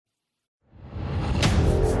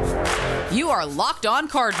You are Locked On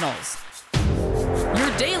Cardinals,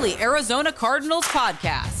 your daily Arizona Cardinals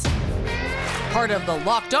podcast. Part of the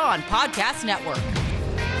Locked On Podcast Network,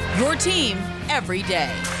 your team every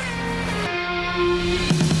day.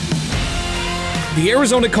 The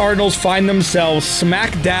Arizona Cardinals find themselves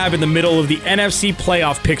smack dab in the middle of the NFC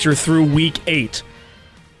playoff picture through Week 8.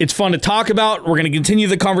 It's fun to talk about. We're going to continue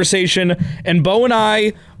the conversation, and Bo and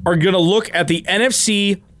I are going to look at the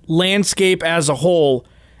NFC landscape as a whole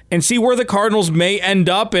and see where the Cardinals may end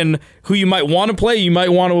up and who you might want to play, you might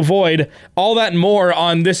want to avoid. All that and more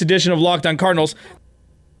on this edition of Locked On Cardinals.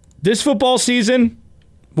 This football season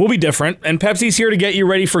will be different, and Pepsi's here to get you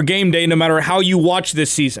ready for game day no matter how you watch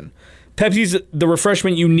this season. Pepsi's the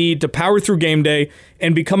refreshment you need to power through game day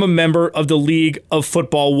and become a member of the League of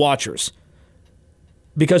Football Watchers.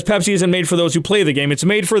 Because Pepsi isn't made for those who play the game. It's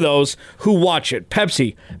made for those who watch it.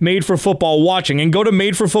 Pepsi, made for football watching. And go to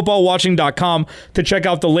madeforfootballwatching.com to check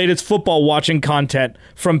out the latest football watching content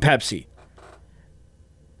from Pepsi.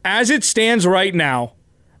 As it stands right now,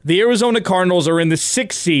 the Arizona Cardinals are in the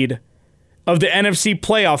 6th seed of the NFC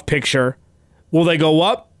playoff picture. Will they go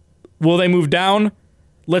up? Will they move down?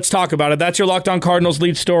 Let's talk about it. That's your Locked On Cardinals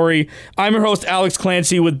lead story. I'm your host, Alex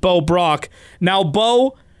Clancy, with Bo Brack. Now,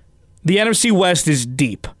 Bo, the NFC West is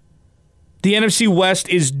deep. The NFC West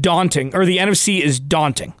is daunting, or the NFC is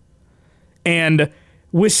daunting. And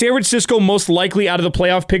with San Francisco most likely out of the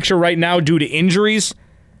playoff picture right now due to injuries,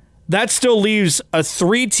 that still leaves a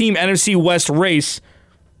 3-team NFC West race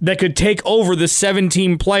that could take over the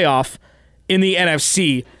 7-team playoff in the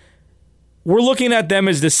NFC. We're looking at them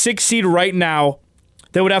as the 6th seed right now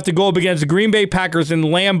that would have to go up against the Green Bay Packers in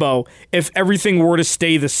Lambeau if everything were to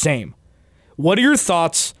stay the same. What are your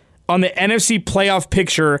thoughts on the NFC playoff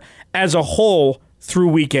picture as a whole through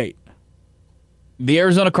Week 8? The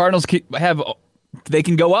Arizona Cardinals they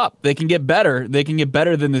can go up. They can get better. They can get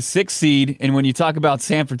better than the 6th seed. And when you talk about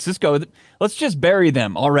San Francisco, let's just bury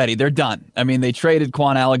them already. They're done. I mean, they traded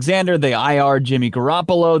Quan Alexander. They IR'd Jimmy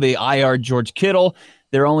Garoppolo. They IR'd George Kittle,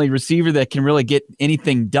 their only receiver that can really get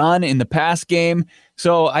anything done in the pass game.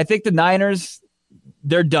 So I think the Niners,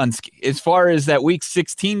 they're done. As far as that Week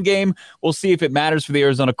 16 game, we'll see if it matters for the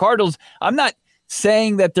Arizona Cardinals. I'm not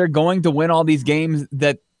saying that they're going to win all these games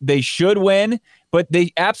that they should win, but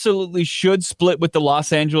they absolutely should split with the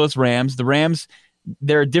Los Angeles Rams. The Rams,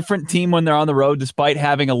 they're a different team when they're on the road, despite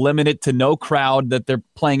having a limited to no crowd that they're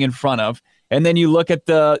playing in front of. And then you look at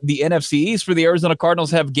the NFC East for the Arizona Cardinals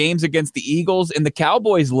have games against the Eagles and the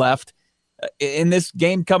Cowboys left in this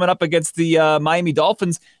game coming up against the Miami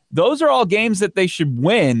Dolphins. Those are all games that they should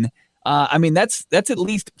win. I mean, that's at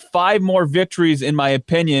least 5 more victories in my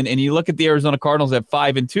opinion. And you look at the Arizona Cardinals at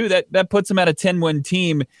 5-2, that puts them at a 10-win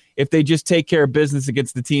team if they just take care of business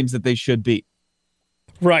against the teams that they should beat.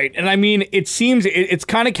 Right. And I mean, it seems it's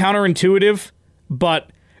kind of counterintuitive,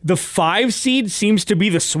 but the 5 seed seems to be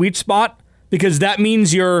the sweet spot because that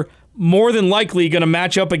means you're more than likely going to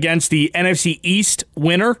match up against the NFC East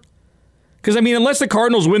winner. Because, I mean, unless the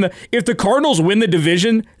Cardinals if the Cardinals win the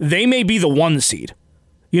division, they may be the 1 seed.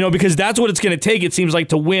 Because that's what it's going to take, it seems like,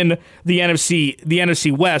 to win the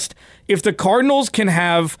NFC West. If the Cardinals can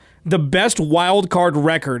have the best wild card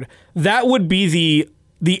record, that would be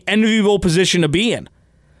the enviable position to be in.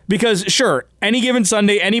 Because, sure, any given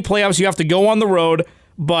Sunday, any playoffs, you have to go on the road,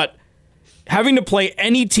 but having to play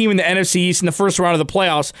any team in the NFC East in the first round of the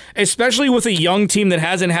playoffs, especially with a young team that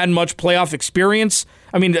hasn't had much playoff experience,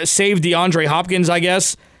 I mean, save DeAndre Hopkins, I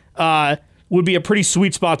guess, would be a pretty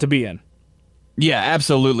sweet spot to be in. Yeah,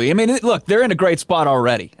 absolutely. I mean, look, they're in a great spot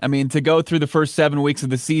already. I mean, to go through the first 7 weeks of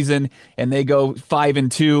the season and they go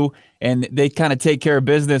 5-2 and they kind of take care of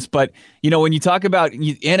business. But, when you talk about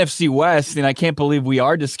NFC West, and I can't believe we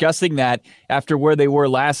are discussing that after where they were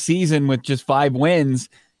last season with just 5 wins,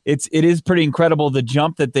 it is pretty incredible the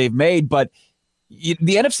jump that they've made. But the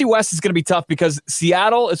NFC West is going to be tough because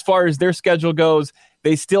Seattle, as far as their schedule goes,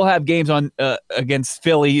 they still have games on against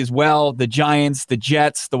Philly as well, the Giants, the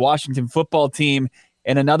Jets, the Washington football team,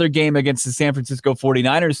 and another game against the San Francisco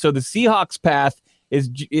 49ers. So the Seahawks path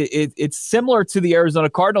it's similar to the Arizona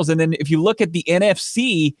Cardinals. And then if you look at the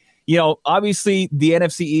NFC, obviously the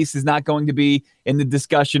NFC East is not going to be in the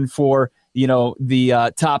discussion for,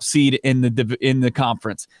 the top seed in the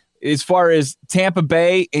conference. As far as Tampa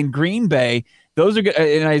Bay and Green Bay, those are good.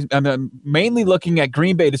 And I'm mainly looking at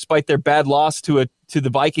Green Bay, despite their bad loss to the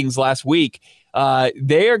Vikings last week.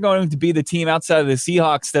 They are going to be the team outside of the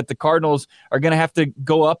Seahawks that the Cardinals are going to have to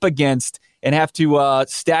go up against and have to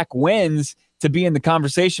stack wins to be in the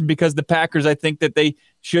conversation, because the Packers, I think that they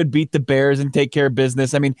should beat the Bears and take care of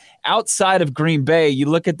business. I mean, outside of Green Bay, you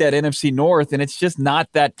look at that NFC North and it's just not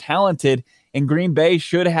that talented, and Green Bay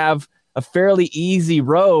should have a fairly easy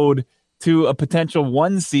road to a potential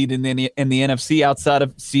 1 seed in the NFC outside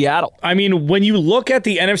of Seattle. I mean, when you look at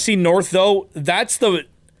the NFC North, though, that's the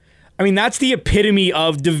epitome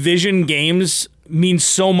of division games. Means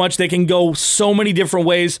so much. They can go so many different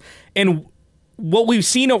ways. And what we've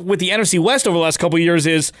seen with the NFC West over the last couple of years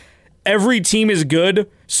is every team is good.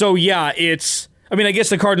 So, yeah, I guess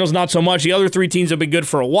the Cardinals not so much. The other 3 teams have been good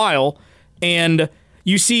for a while. And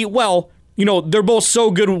you see, they're both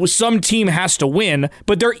so good. Some team has to win,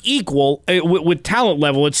 but they're equal with talent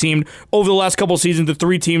level, it seemed, over the last couple of seasons, the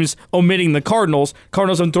 3 teams omitting the Cardinals.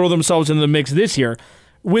 Cardinals have thrown themselves into the mix this year.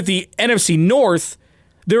 With the NFC North,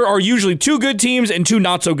 there are usually 2 good teams and 2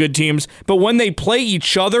 not so good teams, but when they play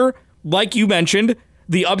each other, like you mentioned,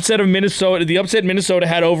 the upset Minnesota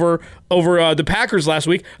had over the Packers last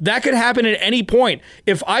week, that could happen at any point.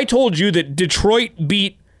 If I told you that Detroit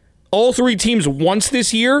beat all 3 teams once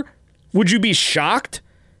this year, would you be shocked?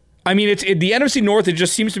 I mean, the NFC North, it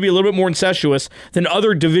just seems to be a little bit more incestuous than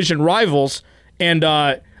other division rivals, and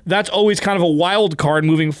that's always kind of a wild card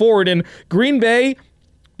moving forward. And Green Bay,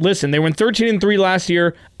 listen, they went 13-3 last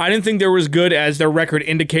year. I didn't think they were as good as their record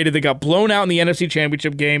indicated. They got blown out in the NFC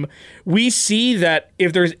Championship game. We see that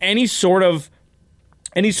if there's any sort of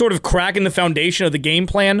crack in the foundation of the game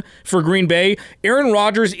plan for Green Bay, Aaron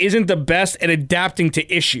Rodgers isn't the best at adapting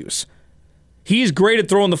to issues. He's great at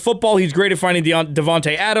throwing the football. He's great at finding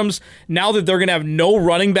Devontae Adams. Now that they're going to have no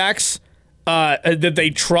running backs that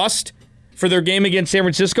they trust for their game against San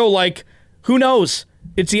Francisco, who knows?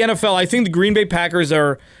 It's the NFL. I think the Green Bay Packers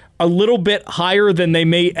are a little bit higher than they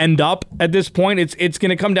may end up at this point. It's going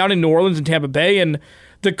to come down to New Orleans and Tampa Bay. And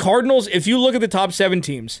the Cardinals, if you look at the top 7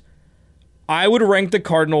 teams, I would rank the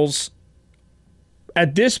Cardinals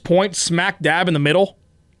at this point smack dab in the middle.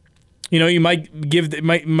 You might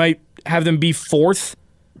have them be 4th,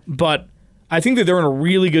 but I think that they're in a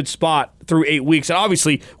really good spot through 8 weeks, and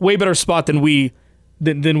obviously way better spot than we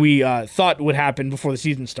thought would happen before the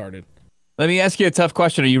season started. Let me ask you a tough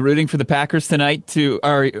question. Are you rooting for the Packers tonight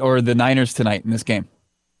or the Niners tonight in this game?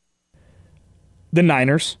 The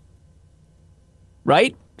Niners.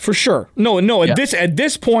 Right? For sure. No, yeah. At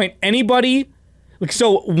this point, anybody,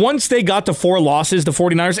 so once they got to 4 losses, the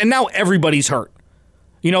 49ers, and now everybody's hurt.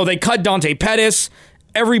 They cut Dante Pettis.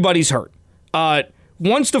 Everybody's hurt.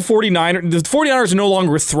 Once the 49ers are no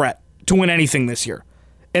longer a threat to win anything this year.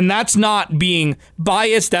 And that's not being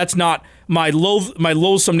biased. That's not my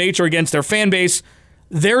loathsome nature against their fan base.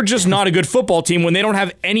 They're just not a good football team when they don't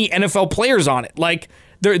have any NFL players on it.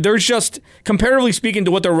 They're just, comparatively speaking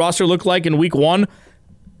to what their roster looked like in week 1,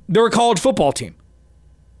 they're a college football team.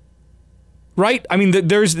 Right? I mean,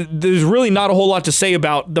 there's really not a whole lot to say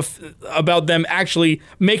about them actually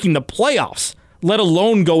making the playoffs, let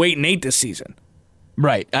alone go 8-8 this season.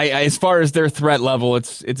 Right. As far as their threat level,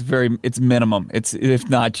 it's minimum. It's if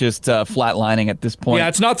not just flatlining at this point. Yeah,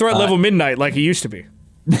 it's not threat level midnight like it used to be.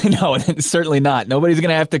 No, it's certainly not. Nobody's going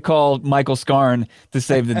to have to call Michael Scarn to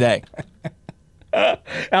save the day.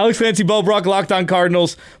 Alex Clancy, Bo Brack, Locked On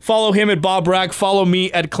Cardinals. Follow him at Bo Brack. Follow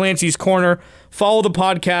me at Clancy's Corner. Follow the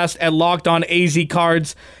podcast at Locked On AZ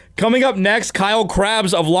Cards. Coming up next, Kyle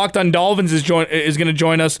Krabs of Locked On Dolphins is going to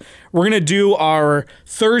join us. We're going to do our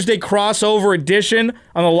Thursday crossover edition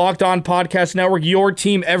on the Locked On Podcast Network, your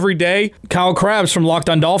team every day. Kyle Krabs from Locked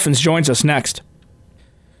On Dolphins joins us next.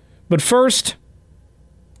 But first,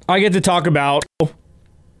 I get to talk about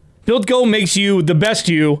Built Go makes you the best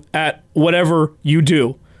you at whatever you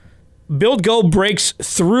do. Built Go breaks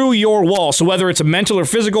through your wall. So whether it's a mental or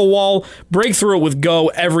physical wall, break through it with Go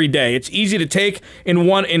every day. It's easy to take in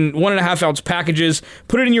 1.5 ounce packages.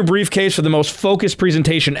 Put it in your briefcase for the most focused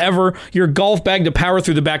presentation ever, your golf bag to power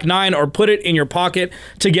through the back 9, or put it in your pocket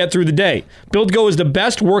to get through the day. Built Go is the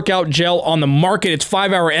best workout gel on the market. It's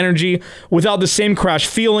 5-hour energy without the same crash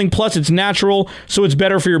feeling. Plus, it's natural, so it's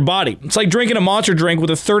better for your body. It's like drinking a Monster drink with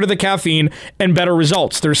a third of the caffeine and better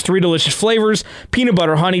results. There's 3 delicious flavors: peanut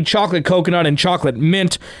butter, honey, chocolate coconut, and chocolate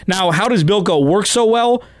mint. Now, how does Built Go work so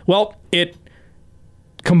well? Well, it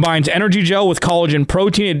combines energy gel with collagen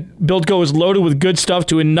protein. Built Go is loaded with good stuff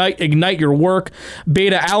to ignite your work: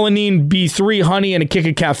 beta-alanine, B3, honey, and a kick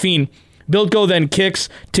of caffeine. Built Go then kicks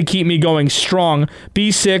to keep me going strong: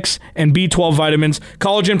 B6 and B12 vitamins.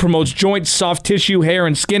 Collagen promotes joints, soft tissue, hair,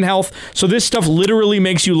 and skin health, so this stuff literally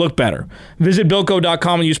makes you look better. Visit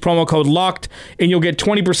BuiltGo.com and use promo code LOCKED, and you'll get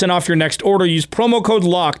 20% off your next order. Use promo code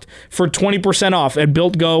LOCKED for 20% off at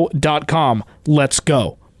BuiltGo.com. Let's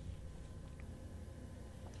go.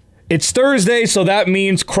 It's Thursday, so that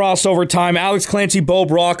means crossover time. Alex Clancy, Bo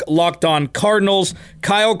Brack, Locked On Cardinals.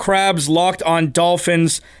 Kyle Krabs, Locked On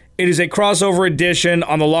Dolphins. It is a crossover edition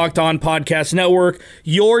on the Locked On Podcast Network.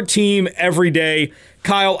 Your team every day.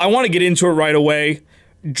 Kyle, I want to get into it right away.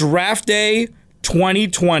 Draft Day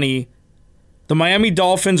 2020. The Miami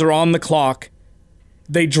Dolphins are on the clock.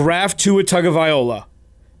 They draft Tua Tagovailoa.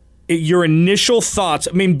 Your initial thoughts,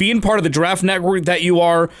 I mean, being part of the draft network that you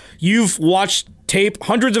are, you've watched tape,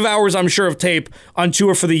 hundreds of hours, I'm sure, of tape on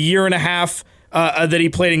Tua for the year and a half that he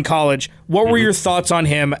played in college. What were your thoughts on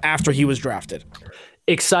him after he was drafted?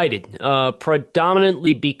 Excited,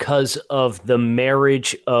 predominantly because of the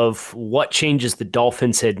marriage of what changes the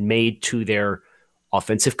Dolphins had made to their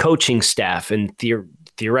offensive coaching staff. And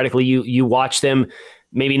theoretically, you watch them,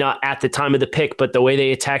 maybe not at the time of the pick, but the way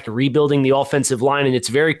they attacked rebuilding the offensive line. And it's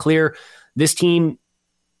very clear this team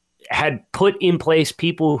had put in place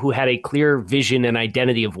people who had a clear vision and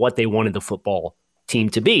identity of what they wanted the football team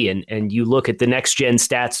to be. And you look at the next gen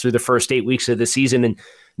stats through the first 8 weeks of the season, and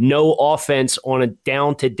no offense on a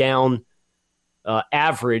down-to-down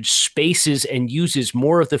average spaces and uses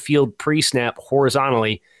more of the field pre-snap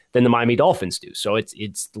horizontally than the Miami Dolphins do. So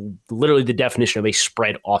it's literally the definition of a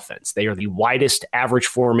spread offense. They are the widest average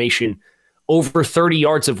formation, over 30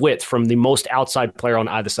 yards of width from the most outside player on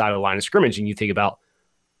either side of the line of scrimmage. And you think about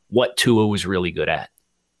what Tua was really good at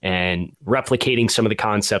and replicating some of the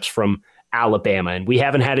concepts from Alabama. And we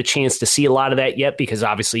haven't had a chance to see a lot of that yet because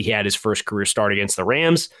obviously he had his first career start against the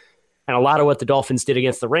Rams. And a lot of what the Dolphins did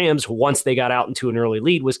against the Rams once they got out into an early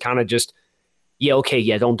lead was kind of just,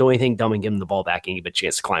 don't do anything dumb and give them the ball back and give a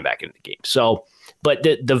chance to climb back into the game. So, but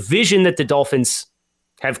the vision that the Dolphins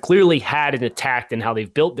have clearly had and attacked and how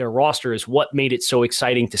they've built their roster is what made it so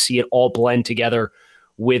exciting to see it all blend together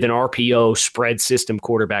with an RPO spread system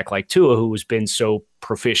quarterback like Tua, who has been so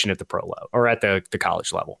proficient at the pro level or at the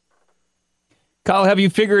college level. Kyle, have you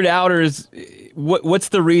figured out, or what's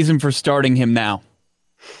the reason for starting him now?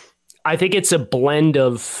 I think it's a blend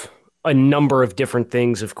of a number of different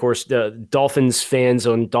things. Of course, the Dolphins fans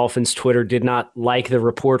on Dolphins Twitter did not like the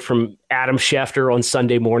report from Adam Schefter on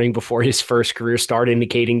Sunday morning before his first career start,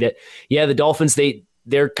 indicating that, the Dolphins,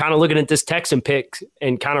 they're kind of looking at this Texan pick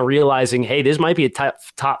and kind of realizing, hey, this might be a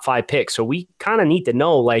top 5 pick. So we kind of need to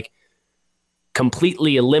know,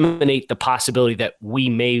 completely eliminate the possibility that we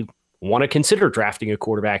may want to consider drafting a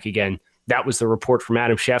quarterback again. That was the report from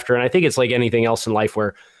Adam Schefter. And I think it's like anything else in life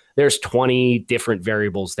where there's 20 different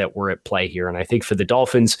variables that were at play here. And I think for the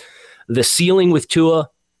Dolphins, the ceiling with Tua,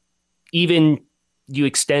 even you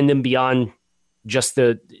extend him beyond just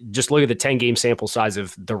look at the 10-game sample size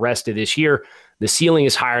of the rest of this year, the ceiling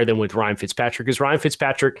is higher than with Ryan Fitzpatrick. Because Ryan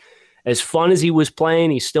Fitzpatrick, as fun as he was playing,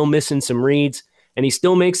 he's still missing some reads, and he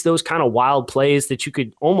still makes those kind of wild plays that you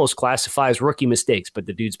could almost classify as rookie mistakes, but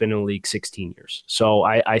the dude's been in the league 16 years. So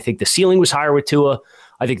I think the ceiling was higher with Tua.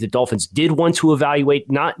 I think the Dolphins did want to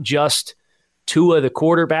evaluate not just Tua, the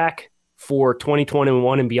quarterback, for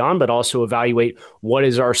 2021 and beyond, but also evaluate what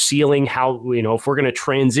is our ceiling, how, if we're going to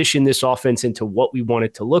transition this offense into what we want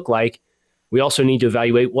it to look like, we also need to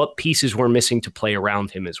evaluate what pieces we're missing to play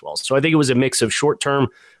around him as well. So I think it was a mix of short-term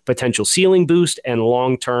potential ceiling boost and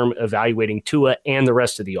long-term evaluating Tua and the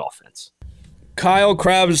rest of the offense. Kyle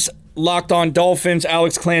Krabs, Locked On Dolphins,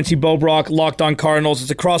 Alex Clancy, Bo Brack, Locked On Cardinals.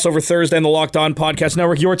 It's a crossover Thursday on the Locked On Podcast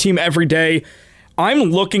Network, your team every day. I'm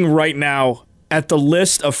looking right now at the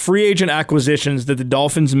list of free agent acquisitions that the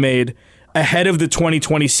Dolphins made ahead of the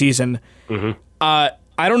 2020 season. Mm-hmm.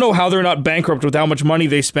 I don't know how they're not bankrupt with how much money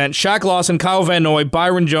they spent. Shaq Lawson, Kyle Van Noy,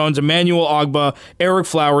 Byron Jones, Emmanuel Ogbah, Eric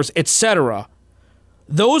Flowers, etc.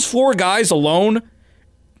 Those 4 guys alone,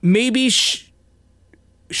 maybe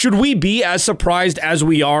should we be as surprised as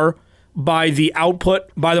we are by the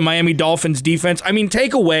output by the Miami Dolphins defense? I mean,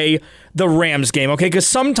 take away the Rams game, okay? Because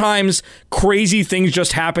sometimes crazy things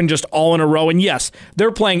just happen just all in a row. And yes,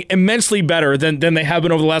 they're playing immensely better than they have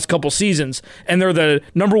been over the last couple seasons. And they're the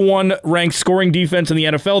number 1 ranked scoring defense in the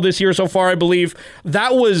NFL this year so far, I believe.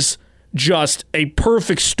 That was just a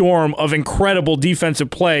perfect storm of incredible defensive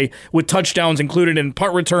play with touchdowns included in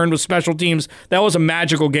punt return with special teams. That was a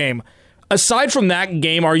magical game. Aside from that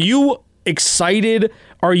game, are you excited?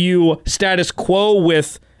 Are you status quo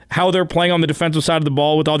with how they're playing on the defensive side of the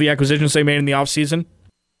ball with all the acquisitions they made in the offseason?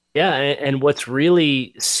 Yeah, and what's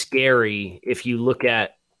really scary, if you look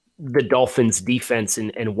at the Dolphins' defense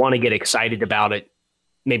and want to get excited about it,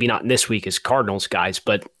 maybe not this week as Cardinals guys,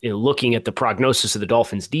 but looking at the prognosis of the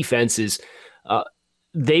Dolphins' defense is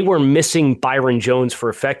they were missing Byron Jones for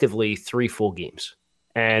effectively 3 full games.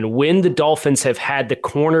 And when the Dolphins have had the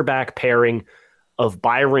cornerback pairing of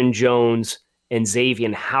Byron Jones and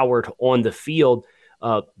Xavier Howard on the field,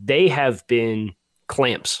 they have been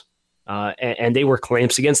clamps. and they were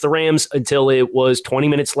clamps against the Rams until it was 20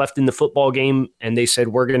 minutes left in the football game, and they said,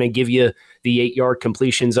 we're going to give you the 8-yard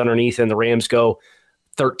completions underneath, and the Rams go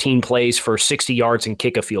 13 plays for 60 yards and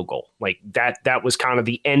kick a field goal. Like that was kind of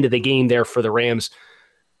the end of the game there for the Rams.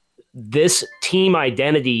 This team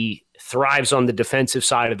identity thrives on the defensive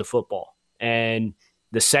side of the football, and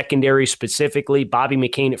the secondary specifically, Bobby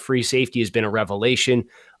McCain at free safety has been a revelation.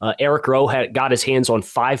 Eric Rowe got his hands on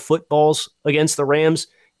 5 footballs against the Rams,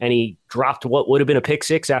 and he dropped what would have been a pick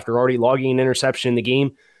 6 after already logging an interception in the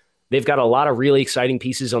game. They've got a lot of really exciting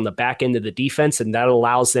pieces on the back end of the defense, and that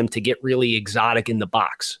allows them to get really exotic in the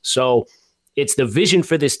box. So it's the vision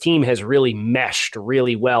for this team has really meshed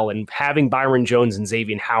really well, and having Byron Jones and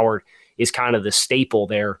Xavier Howard is kind of the staple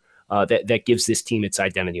there that gives this team its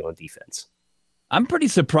identity on defense. I'm pretty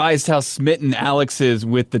surprised how smitten Alex is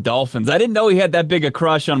with the Dolphins. I didn't know he had that big a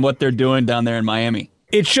crush on what they're doing down there in Miami.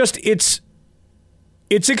 It's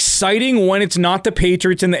exciting when it's not the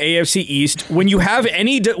Patriots in the AFC East. When you have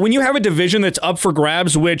a division that's up for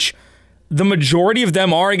grabs, which the majority of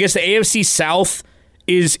them are, I guess the AFC South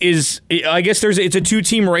is I guess it's a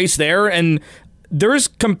 2-team race there, and there's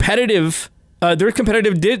competitive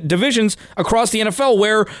divisions across the NFL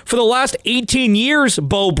where for the last 18 years,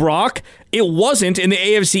 Bo Brack, it wasn't in the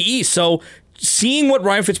AFC East. So seeing what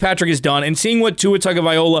Ryan Fitzpatrick has done and seeing what Tua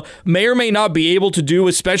Tagovailoa may or may not be able to do,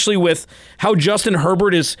 especially with how Justin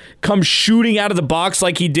Herbert has come shooting out of the box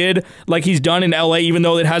like he's done in LA, even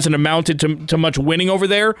though it hasn't amounted to much winning over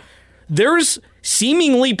there, there's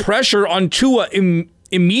seemingly pressure on Tua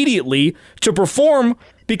immediately to perform,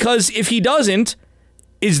 because if he doesn't,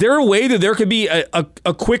 is there a way that there could be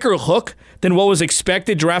a quicker hook than what was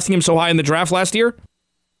expected drafting him so high in the draft last year?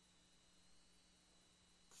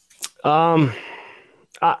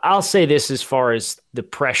 I'll say this as far as the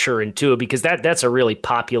pressure into it, because that's a really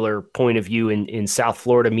popular point of view in South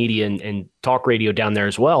Florida media and talk radio down there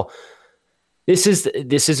as well. This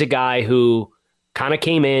is a guy who kind of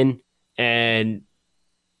came in and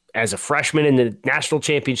as a freshman in the national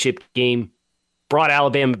championship game, brought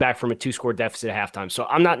Alabama back from a 2-score deficit at halftime. So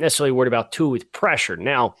I'm not necessarily worried about Tua with pressure.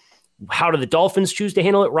 Now, how do the Dolphins choose to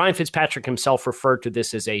handle it? Ryan Fitzpatrick himself referred to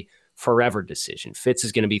this as a forever decision. Fitz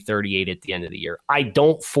is going to be 38 at the end of the year. I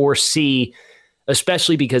don't foresee,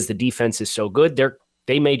 especially because the defense is so good,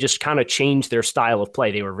 they may just kind of change their style of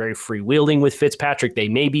play. They were very freewheeling with Fitzpatrick. They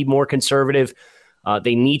may be more conservative.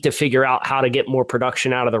 They need to figure out how to get more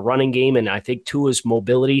production out of the running game. And I think Tua's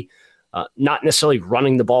mobility, not necessarily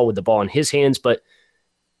running the ball with the ball in his hands, but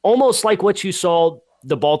almost like what you saw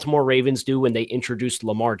the Baltimore Ravens do when they introduced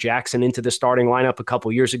Lamar Jackson into the starting lineup a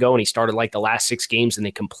couple years ago, and he started like the last 6 games, and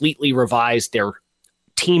they completely revised their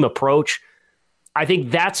team approach. I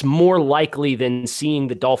think that's more likely than seeing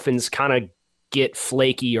the Dolphins kind of get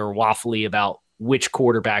flaky or waffly about which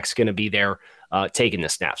quarterback's going to be there taking the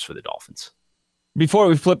snaps for the Dolphins. Before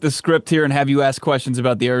we flip the script here and have you ask questions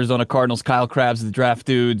about the Arizona Cardinals, Kyle Krabs, the Draft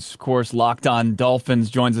Dudes, of course, Locked On Dolphins,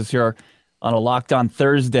 joins us here on a Locked On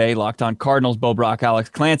Thursday. Locked On Cardinals, Bo Brack, Alex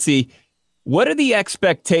Clancy. What are the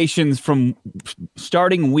expectations from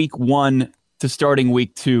starting week 1 to starting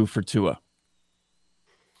week 2 for Tua?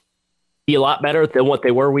 Be a lot better than what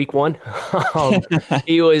they were week 1.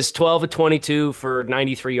 He was 12 of 22 for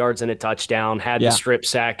 93 yards and a touchdown, had the strip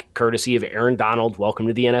sack courtesy of Aaron Donald. Welcome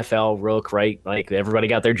to the NFL, Rook, right? Like everybody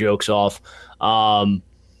got their jokes off.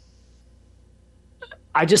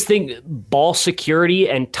 I just think ball security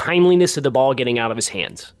and timeliness of the ball getting out of his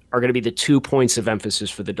hands are going to be the 2 points of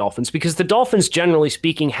emphasis for the Dolphins, because the Dolphins, generally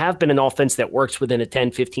speaking, have been an offense that works within a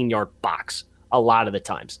 10, 15-yard box a lot of the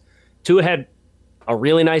times. Tua had a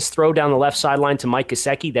really nice throw down the left sideline to Mike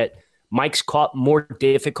Gesicki that Mike's caught more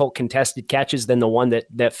difficult contested catches than the one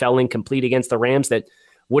that fell incomplete against the Rams that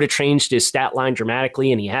would have changed his stat line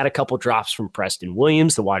dramatically, and he had a couple drops from Preston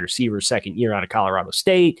Williams, the wide receiver, second year out of Colorado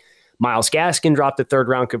State. Miles Gaskin dropped a third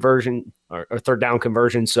down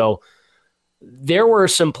conversion. So there were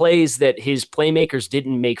some plays that his playmakers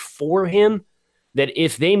didn't make for him that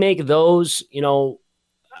if they make those,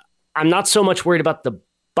 I'm not so much worried about the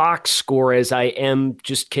box score as I am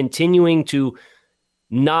just continuing to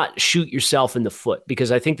not shoot yourself in the foot,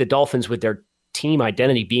 because I think the Dolphins, with their team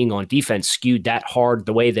identity being on defense, skewed that hard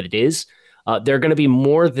the way that it is. They're going to be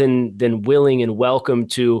more than willing and welcome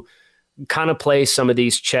to kind of play some of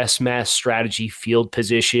these chess mass strategy, field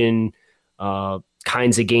position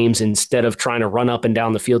kinds of games instead of trying to run up and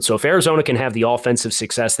down the field. So if Arizona can have the offensive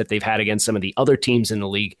success that they've had against some of the other teams in the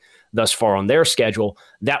league thus far on their schedule,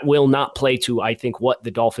 that will not play to, I think, what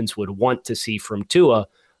the Dolphins would want to see from Tua,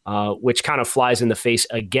 which kind of flies in the face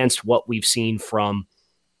against what we've seen from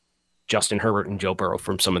Justin Herbert and Joe Burrow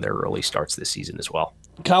from some of their early starts this season as well.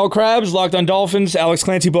 Kyle Krabs, Locked on Dolphins. Alex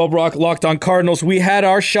Clancy, Bo Brack, Locked on Cardinals. We had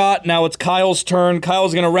our shot. Now it's Kyle's turn.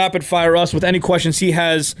 Kyle's going to rapid fire us with any questions he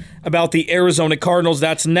has about the Arizona Cardinals.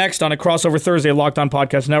 That's next on a Crossover Thursday, Locked on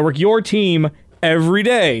Podcast Network. Your team every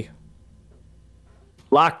day.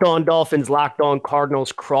 Locked on Dolphins, Locked on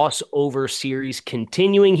Cardinals crossover series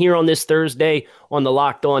continuing here on this Thursday on the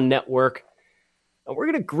Locked on Network. And we're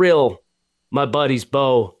going to grill my buddies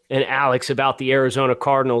Bo and Alex about the Arizona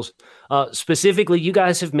Cardinals. Specifically, you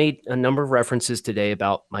guys have made a number of references today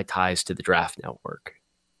about my ties to the Draft Network.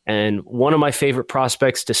 And one of my favorite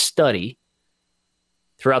prospects to study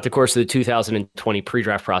throughout the course of the 2020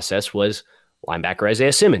 pre-draft process was linebacker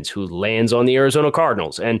Isaiah Simmons, who lands on the Arizona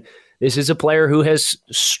Cardinals. And this is a player who has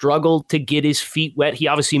struggled to get his feet wet. He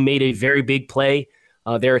obviously made a very big play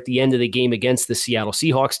there at the end of the game against the Seattle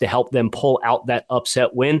Seahawks to help them pull out that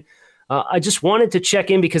upset win. I just wanted to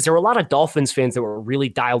check in because there were a lot of Dolphins fans that were really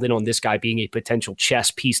dialed in on this guy being a potential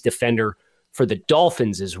chess piece defender for the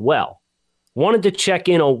Dolphins as well. Wanted to check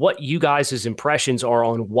in on what you guys' impressions are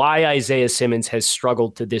on why Isaiah Simmons has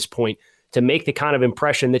struggled to this point to make the kind of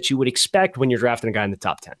impression that you would expect when you're drafting a guy in the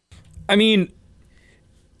top 10. I mean,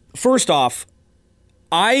 first off,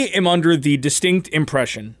 I am under the distinct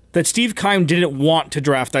impression that Steve Keim didn't want to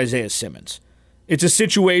draft Isaiah Simmons. It's a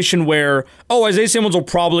situation where, Isaiah Simmons will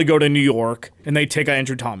probably go to New York, and they take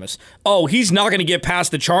Andrew Thomas. He's not going to get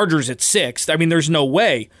past the Chargers at 6th. I mean, there's no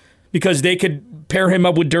way, because they could pair him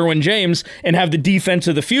up with Derwin James and have the defense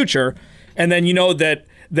of the future. And then you know that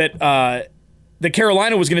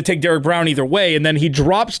Carolina was going to take Derek Brown either way, and then he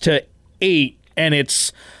drops to 8, and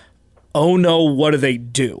it's, oh no, what do they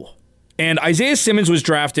do? And Isaiah Simmons was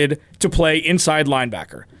drafted to play inside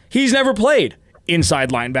linebacker. He's never played inside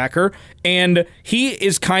linebacker, and he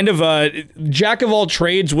is kind of a jack of all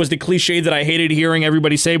trades was the cliche that I hated hearing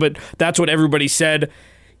everybody say, but that's what everybody said.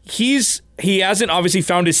 He hasn't obviously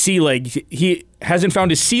found his sea legs. He hasn't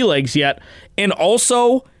found his sea legs yet, and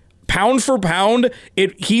also pound for pound,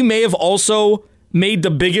 he may have also made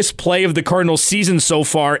the biggest play of the Cardinals season so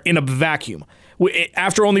far in a vacuum.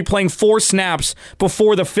 After only playing 4 snaps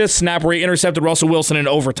before the 5th snap where he intercepted Russell Wilson in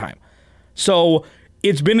overtime. So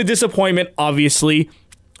it's been a disappointment, obviously.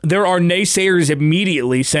 There are naysayers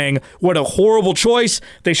immediately saying, what a horrible choice.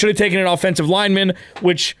 They should have taken an offensive lineman,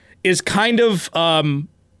 which is kind of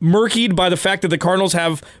murkied by the fact that the Cardinals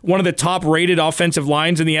have one of the top-rated offensive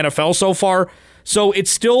lines in the NFL so far. So it's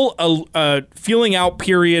still a feeling out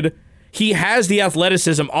period. He has the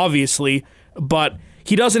athleticism, obviously, but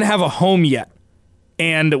he doesn't have a home yet.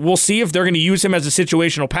 And we'll see if they're going to use him as a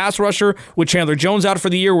situational pass rusher with Chandler Jones out for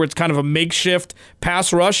the year, where it's kind of a makeshift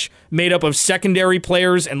pass rush made up of secondary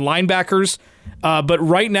players and linebackers. But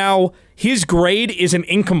right now, his grade is an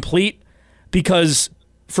incomplete because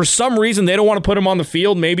for some reason they don't want to put him on the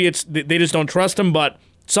field. Maybe it's they just don't trust him, but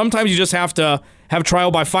sometimes you just have to have trial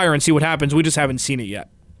by fire and see what happens. We just haven't seen it yet.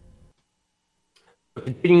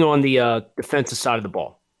 Continuing on the defensive side of the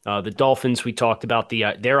ball. The Dolphins, we talked about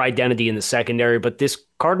their identity in the secondary, but this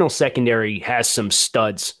Cardinals secondary has some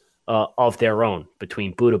studs of their own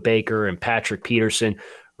between Budda Baker and Patrick Peterson.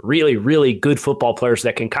 Really, really good football players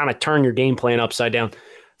that can kind of turn your game plan upside down.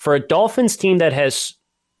 For a Dolphins team that has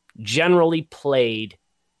generally played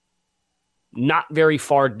not very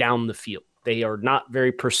far down the field, they are not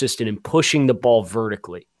very persistent in pushing the ball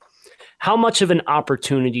vertically. How much of an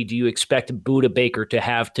opportunity do you expect Budda Baker to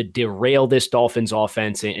have to derail this Dolphins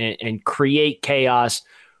offense and create chaos?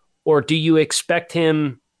 Or do you expect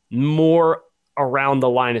him more around the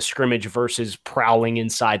line of scrimmage versus prowling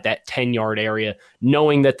inside that 10-yard area,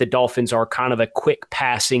 knowing that the Dolphins are kind of a quick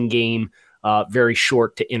passing game, very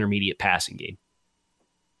short to intermediate passing game?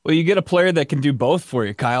 Well, you get a player that can do both for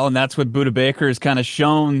you, Kyle, and that's what Budda Baker has kind of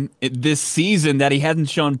shown this season that he hadn't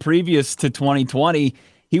shown previous to 2020.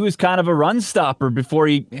 He was kind of a run stopper before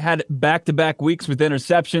he had back-to-back weeks with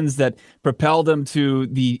interceptions that propelled him to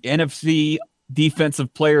the NFC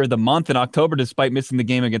Defensive Player of the Month in October, despite missing the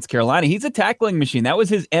game against Carolina. He's a tackling machine. That was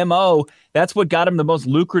his MO. That's what got him the most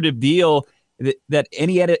lucrative deal that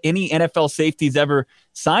any NFL safety's ever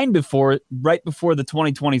signed before, right before the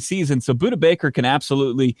 2020 season. So Budda Baker can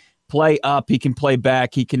absolutely play up. He can play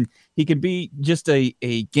back. He can be just a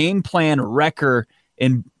game plan wrecker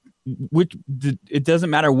in it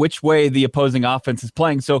doesn't matter which way the opposing offense is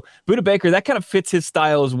playing. So Budda Baker, that kind of fits his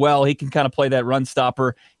style as well. He can kind of play that run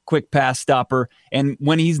stopper, quick pass stopper. And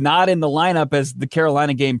when he's not in the lineup, as the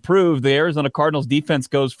Carolina game proved, the Arizona Cardinals defense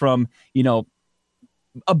goes from,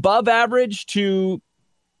 above average to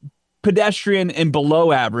pedestrian and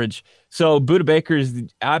below average. So Budda Baker is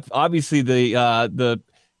obviously the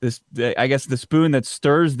spoon that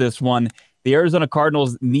stirs this one. the Arizona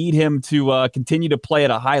Cardinals need him to continue to play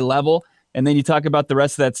at a high level. And then you talk about the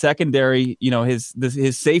rest of that secondary,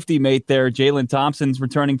 his safety mate there, Jalen Thompson's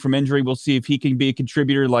returning from injury. We'll see if he can be a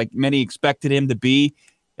contributor like many expected him to be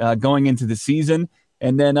going into the season.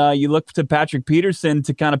 And then you look to Patrick Peterson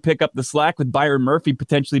to kind of pick up the slack with Byron Murphy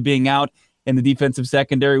potentially being out in the defensive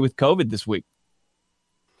secondary with COVID this week.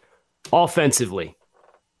 Offensively,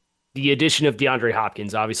 the addition of DeAndre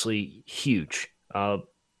Hopkins, obviously huge.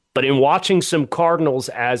 But in watching some Cardinals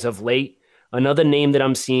as of late, another name that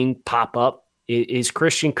I'm seeing pop up is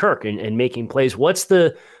Christian Kirk and making plays. What's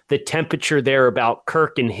the temperature there about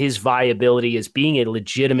Kirk and his viability as being a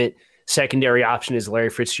legitimate secondary option as Larry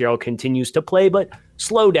Fitzgerald continues to play, but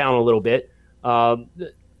slow down a little bit?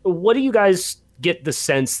 What do you guys get the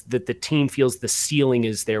sense that the team feels the ceiling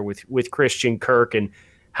is there with Christian Kirk, and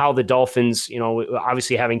how the Dolphins,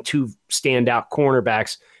 obviously having two standout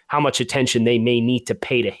cornerbacks, how much attention they may need to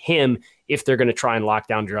pay to him if they're going to try and lock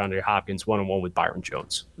down DeAndre Hopkins one-on-one with Byron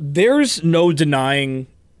Jones? There's no denying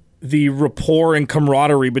the rapport and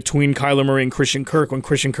camaraderie between Kyler Murray and Christian Kirk when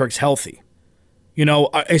Christian Kirk's healthy.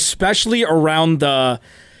 Especially around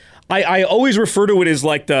I always refer to it as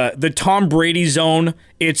like the Tom Brady zone.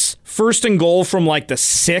 It's first and goal from like the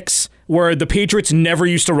 6, where the Patriots never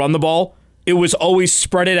used to run the ball. It was always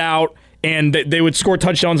spread it out, and they would score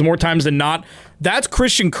touchdowns more times than not. That's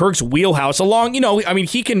Christian Kirk's wheelhouse.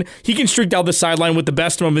 He can streak down the sideline with the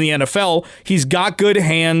best of them in the NFL. He's got good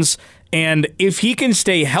hands, and if he can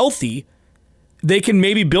stay healthy, they can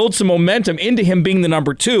maybe build some momentum into him being the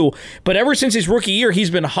number 2. But ever since his rookie year, he's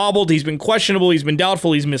been hobbled, he's been questionable, he's been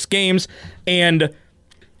doubtful, he's missed games. And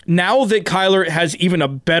now that Kyler has even a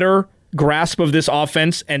better grasp of this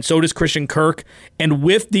offense, and so does Christian Kirk, and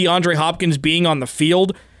with DeAndre Hopkins being on the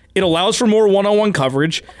field, it allows for more one-on-one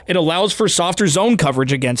coverage. It allows for softer zone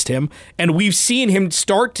coverage against him. And we've seen him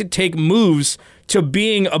start to take moves to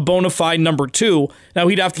being a bona fide number 2. Now,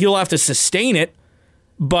 he'll have to sustain it,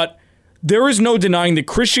 but there is no denying that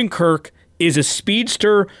Christian Kirk is a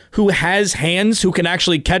speedster who has hands, who can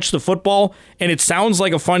actually catch the football. And it sounds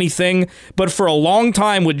like a funny thing, but for a long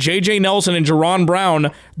time with J.J. Nelson and Jerron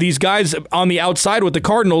Brown, these guys on the outside with the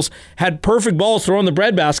Cardinals had perfect balls thrown in the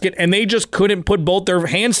breadbasket, and they just couldn't put both their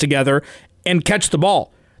hands together and catch the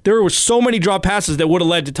ball. There were so many drop passes that would have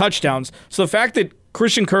led to touchdowns. So the fact that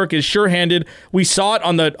Christian Kirk is sure-handed, we saw it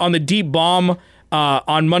on the deep bomb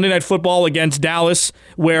on Monday Night Football against Dallas,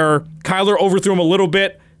 where Kyler overthrew him a little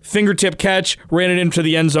bit, fingertip catch, ran it into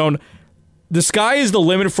the end zone. The sky is the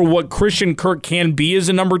limit for what Christian Kirk can be as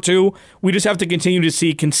a number 2. We just have to continue to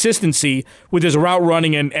see consistency with his route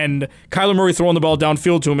running and Kyler Murray throwing the ball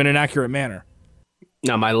downfield to him in an accurate manner.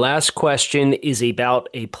 Now, my last question is about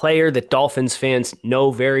a player that Dolphins fans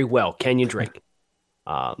know very well, Kenyon Drake.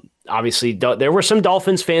 Obviously, there were some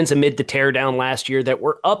Dolphins fans amid the teardown last year that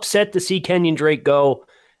were upset to see Kenyon Drake go,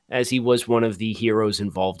 as he was one of the heroes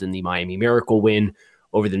involved in the Miami Miracle win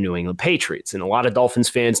over the New England Patriots. And a lot of Dolphins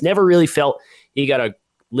fans never really felt he got a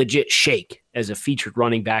legit shake as a featured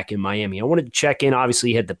running back in Miami. I wanted to check in. Obviously,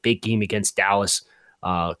 he had the big game against Dallas,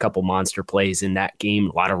 a couple monster plays in that game,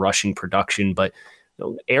 a lot of rushing production. But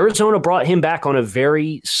Arizona brought him back on a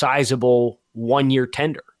very sizable one-year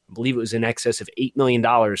tender. I believe it was in excess of $8 million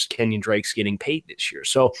Kenyon Drake's getting paid this year.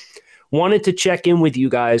 So wanted to check in with you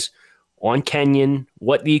guys on Kenyon,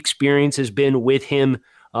 what the experience has been with him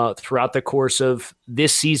throughout the course of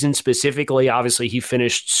this season specifically. Obviously, he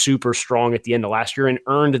finished super strong at the end of last year and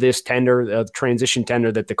earned this tender, the transition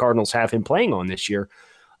tender that the Cardinals have him playing on this year.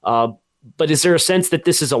 But is there a sense that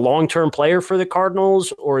this is a long-term player for the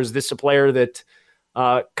Cardinals, or is this a player that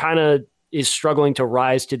kind of is struggling to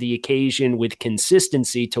rise to the occasion with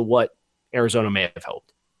consistency to what Arizona may have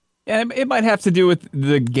hoped? Yeah, it might have to do with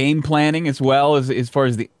the game planning as well as far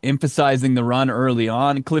as the emphasizing the run early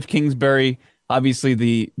on. Cliff Kingsbury,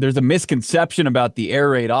 obviously there's a misconception about the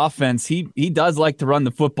air raid offense. He does like to run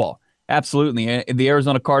the football. Absolutely. The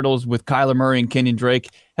Arizona Cardinals with Kyler Murray and Kenyon Drake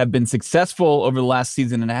have been successful over the last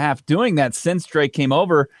season and a half doing that since Drake came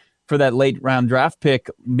over for that late round draft pick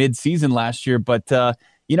mid-season last year. But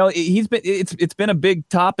it's been a big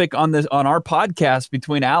topic on our podcast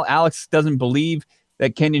between Alex doesn't believe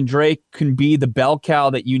that Kenyon Drake can be the bell cow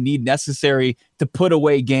that you need necessary to put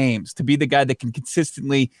away games, to be the guy that can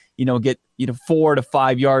consistently, get 4 to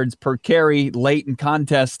 5 yards per carry late in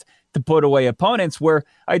contest to put away opponents, where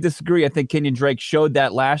I disagree. I think Kenyon Drake showed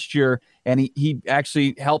that last year, and he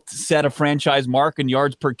actually helped set a franchise mark in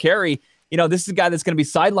yards per carry. This is a guy that's going to be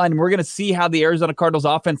sidelined, and we're going to see how the Arizona Cardinals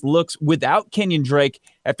offense looks without Kenyon Drake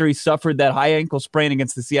after he suffered that high ankle sprain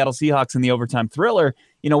against the Seattle Seahawks in the overtime thriller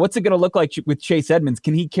what's it going to look like with Chase Edmonds?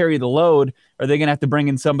 Can he carry the load? Are they going to have to bring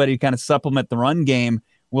in somebody to kind of supplement the run game?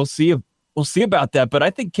 We'll see about that. But I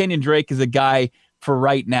think Kenyon Drake is a guy for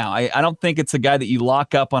right now. I don't think it's a guy that you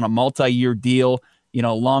lock up on a multi-year deal,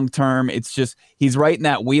 long term. It's just he's right in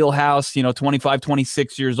that wheelhouse, 25,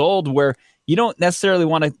 26 years old, where you don't necessarily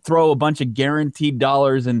want to throw a bunch of guaranteed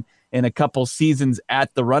dollars in a couple seasons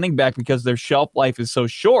at the running back because their shelf life is so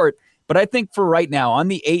short. But I think for right now, on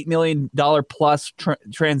the $8 million plus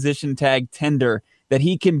transition tag tender, that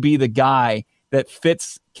he can be the guy that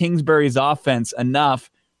fits Kingsbury's offense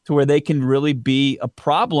enough to where they can really be a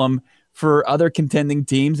problem for other contending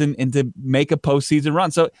teams and to make a postseason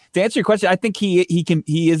run. So to answer your question, I think he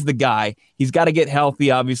is the guy. He's got to get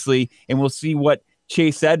healthy, obviously, and we'll see what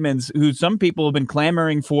Chase Edmonds, who some people have been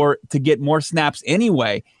clamoring for to get more snaps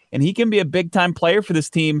anyway. And he can be a big-time player for this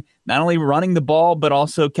team, not only running the ball, but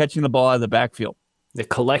also catching the ball out of the backfield. The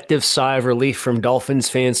collective sigh of relief from Dolphins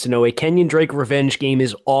fans to know a Kenyon Drake revenge game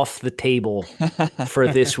is off the table for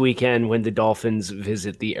this weekend when the Dolphins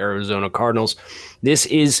visit the Arizona Cardinals. This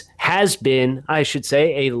has been, I should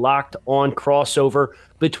say, a Locked On crossover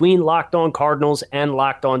between Locked On Cardinals and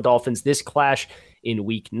Locked On Dolphins. This clash in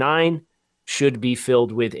Week 9 should be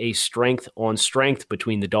filled with a strength on strength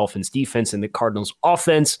between the Dolphins defense and the Cardinals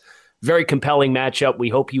offense. Very compelling matchup. We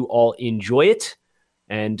hope you all enjoy it.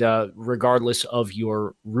 And regardless of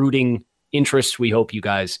your rooting interests, we hope you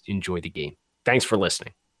guys enjoy the game. Thanks for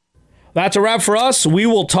listening. That's a wrap for us. We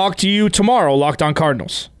will talk to you tomorrow, Locked On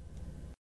Cardinals.